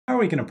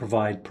we going to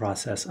provide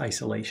process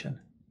isolation?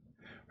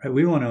 Right?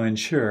 We want to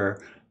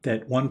ensure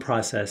that one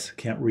process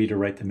can't read or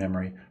write the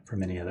memory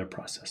from any other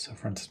process. So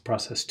for instance,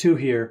 process 2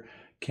 here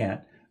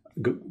can't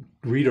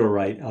read or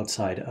write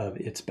outside of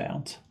its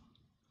bounds.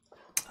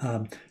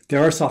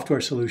 There are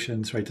software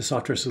solutions, right? The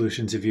software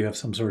solutions, if you have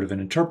some sort of an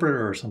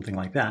interpreter or something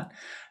like that,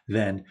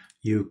 then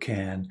you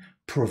can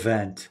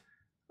prevent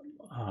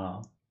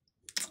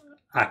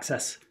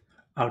access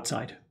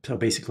outside. So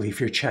basically, if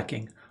you're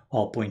checking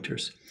all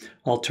pointers.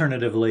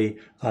 Alternatively,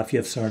 if you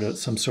have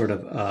some sort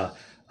of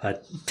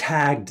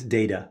tagged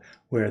data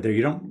where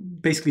you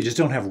don't basically just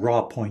don't have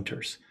raw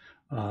pointers,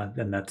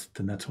 then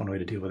that's one way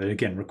to deal with it.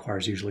 Again,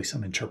 requires usually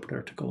some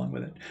interpreter to go along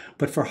with it.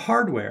 But for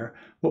hardware,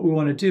 what we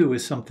want to do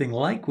is something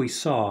like we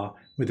saw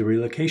with the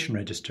relocation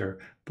register.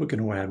 We're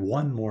going to add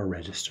one more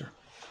register.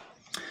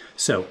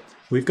 So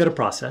we've got a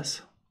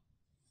process.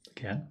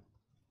 Again,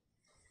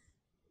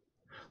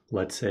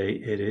 let's say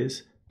it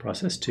is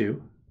process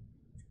 2.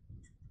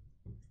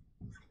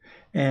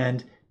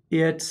 And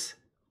its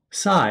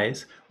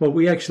size, well,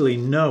 we actually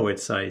know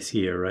its size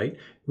here, right?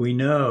 We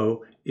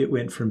know it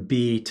went from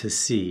B to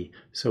C,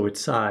 so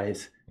its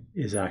size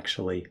is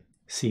actually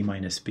C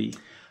minus B.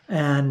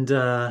 And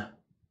so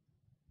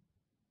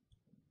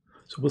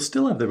we'll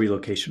still have the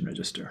relocation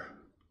register.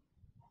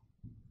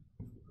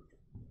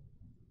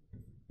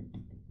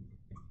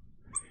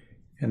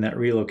 And that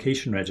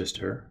relocation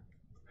register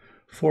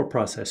for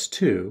process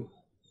 2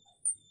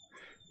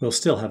 will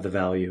still have the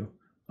value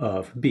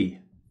of B.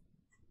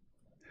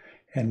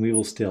 And we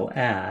will still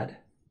add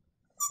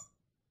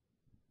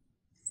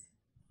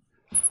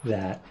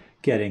that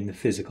getting the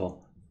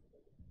physical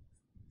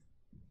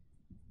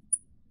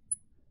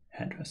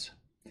address.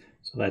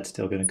 So that's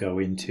still going to go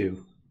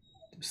into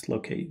just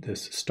locate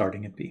this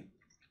starting at B.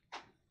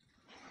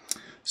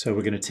 So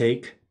we're going to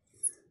take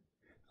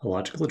a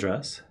logical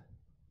address,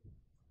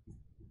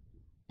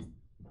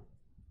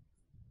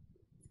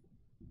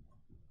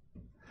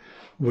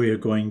 we are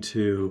going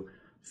to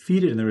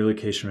feed it in the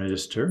relocation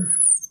register,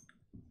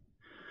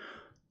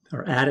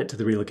 or add it to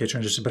the relocation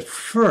register. But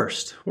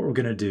first, what we're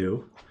going to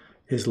do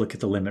is look at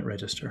the limit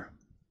register.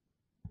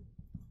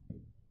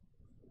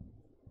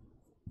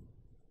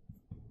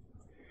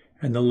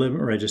 And the limit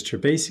register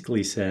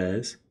basically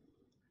says,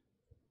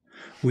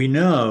 we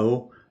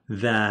know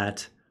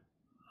that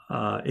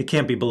it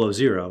can't be below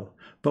 0,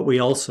 but we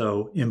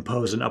also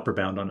impose an upper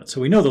bound on it. So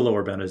we know the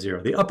lower bound is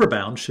 0. The upper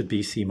bound should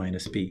be C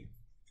minus B.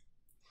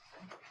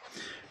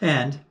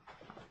 And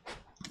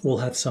we'll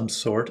have some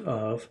sort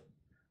of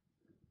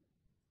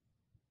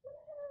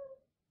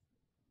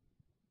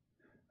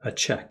a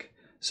check.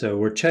 So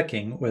we're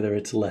checking whether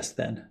it's less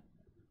than.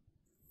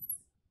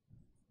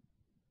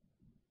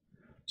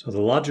 So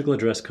the logical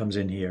address comes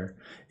in here.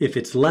 If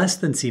it's less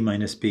than C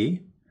minus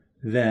B,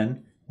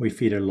 then we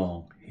feed it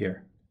along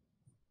here.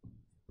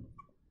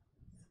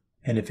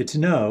 And if it's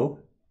no,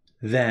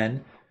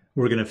 then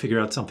we're going to figure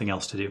out something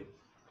else to do.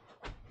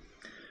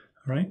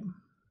 All right?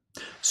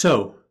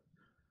 So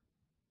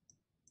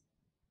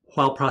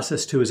while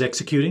process 2 is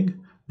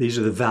executing, these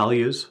are the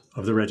values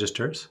of the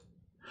registers.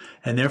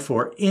 And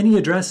therefore, any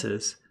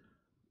addresses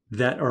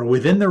that are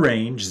within the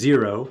range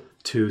 0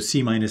 to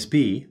C minus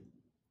B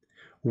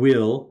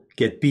will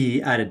get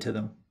B added to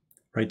them,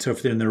 right? So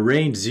if they're in the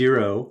range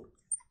 0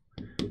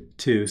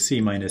 to C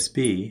minus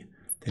B,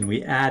 then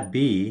we add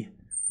B,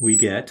 we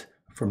get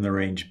from the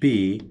range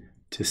B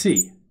to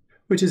C,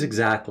 which is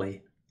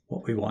exactly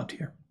what we want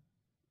here.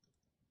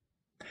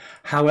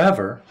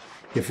 However,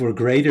 if we're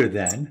greater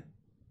than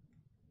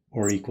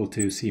or equal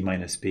to C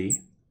minus B,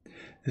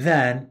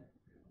 then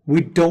we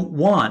don't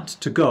want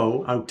to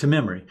go out to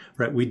memory,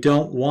 right? We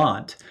don't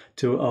want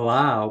to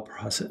allow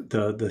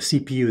the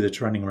CPU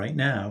that's running right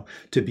now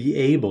to be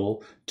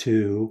able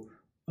to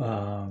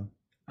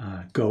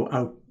go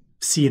out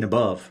C and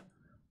above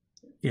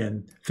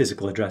in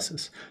physical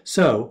addresses.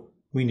 So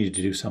we need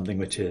to do something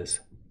which is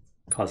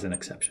cause an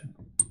exception.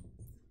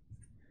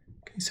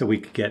 Okay, so we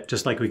could get,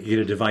 just like we could get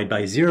a divide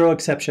by 0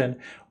 exception,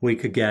 we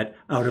could get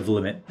out of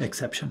limit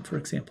exception, for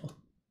example.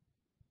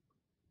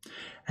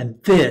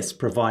 And this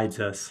provides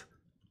us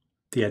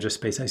the address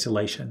space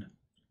isolation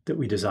that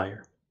we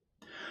desire.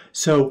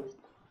 So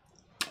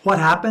what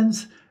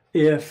happens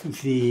if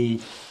the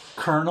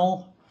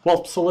kernel,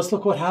 well, so let's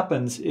look what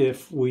happens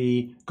if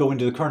we go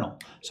into the kernel.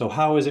 So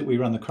how is it we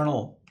run the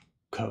kernel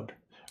code,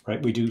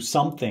 right? We do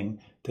something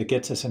that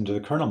gets us into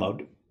the kernel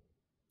mode.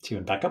 So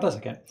even back up a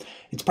second.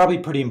 It's probably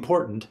pretty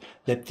important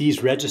that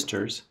these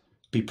registers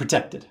be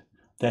protected.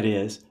 That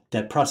is,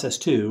 that process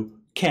 2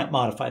 can't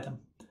modify them.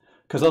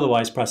 Because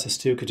otherwise, process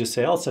 2 could just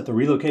say, I'll set the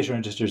relocation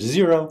register to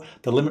 0,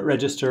 the limit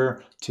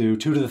register to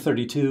 2 to the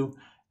 32,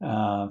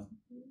 2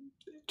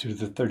 to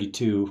the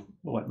 32,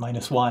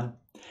 minus 1,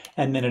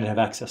 and then it'd have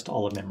access to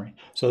all of memory.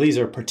 So these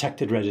are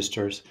protected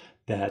registers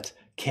that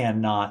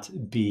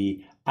cannot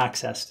be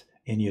accessed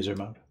in user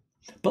mode.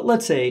 But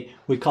let's say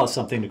we cause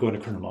something to go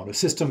into kernel mode, a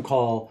system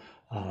call,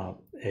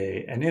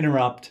 an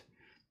interrupt,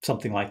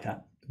 something like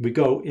that. We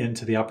go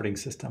into the operating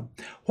system.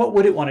 What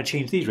would it want to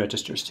change these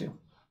registers to?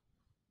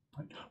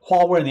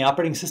 While we're in the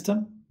operating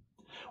system,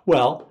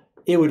 well,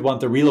 it would want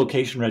the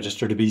relocation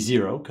register to be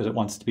 0 because it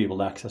wants to be able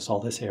to access all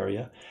this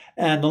area.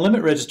 And the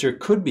limit register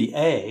could be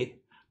A,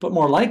 but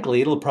more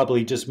likely it'll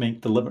probably just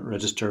make the limit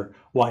register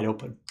wide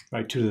open,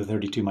 right, 2 to the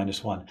 32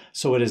 minus 1.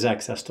 So it has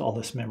access to all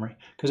this memory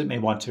because it may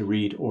want to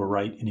read or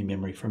write any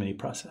memory from any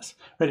process,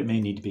 right? It may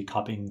need to be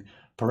copying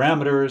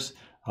parameters,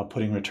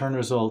 putting return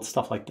results,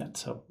 stuff like that.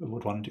 So it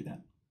would want to do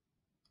that.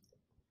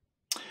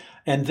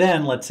 And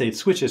then let's say it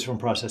switches from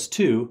process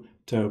 2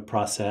 to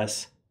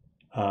process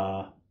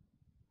 5.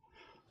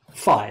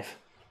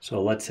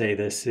 So let's say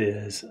this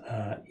is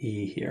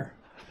E here.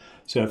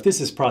 So if this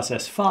is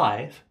process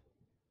 5,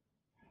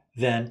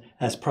 then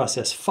as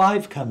process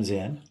 5 comes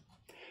in,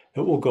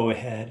 it will go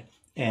ahead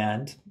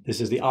and,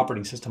 this is the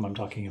operating system I'm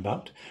talking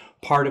about,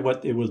 part of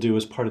what it will do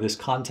as part of this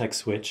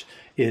context switch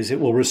is it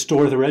will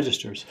restore the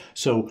registers.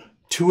 So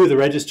 2 of the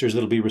registers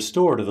that will be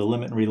restored are the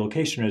limit and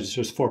relocation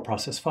registers for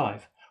process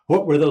 5.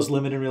 What were those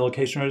limit and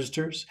relocation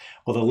registers?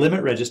 Well, the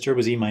limit register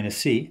was E minus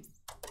C.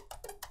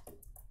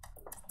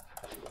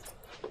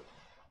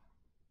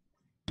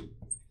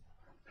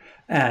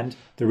 And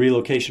the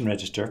relocation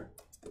register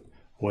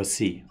was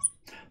C.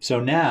 So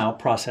now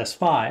process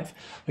 5,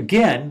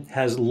 again,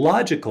 has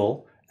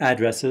logical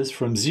addresses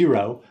from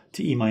 0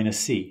 to E minus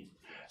C.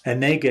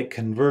 And they get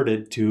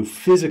converted to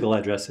physical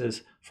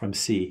addresses from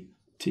C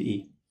to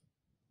E.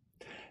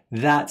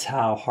 That's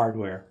how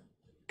hardware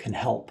can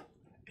help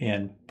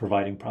in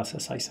providing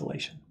process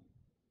isolation.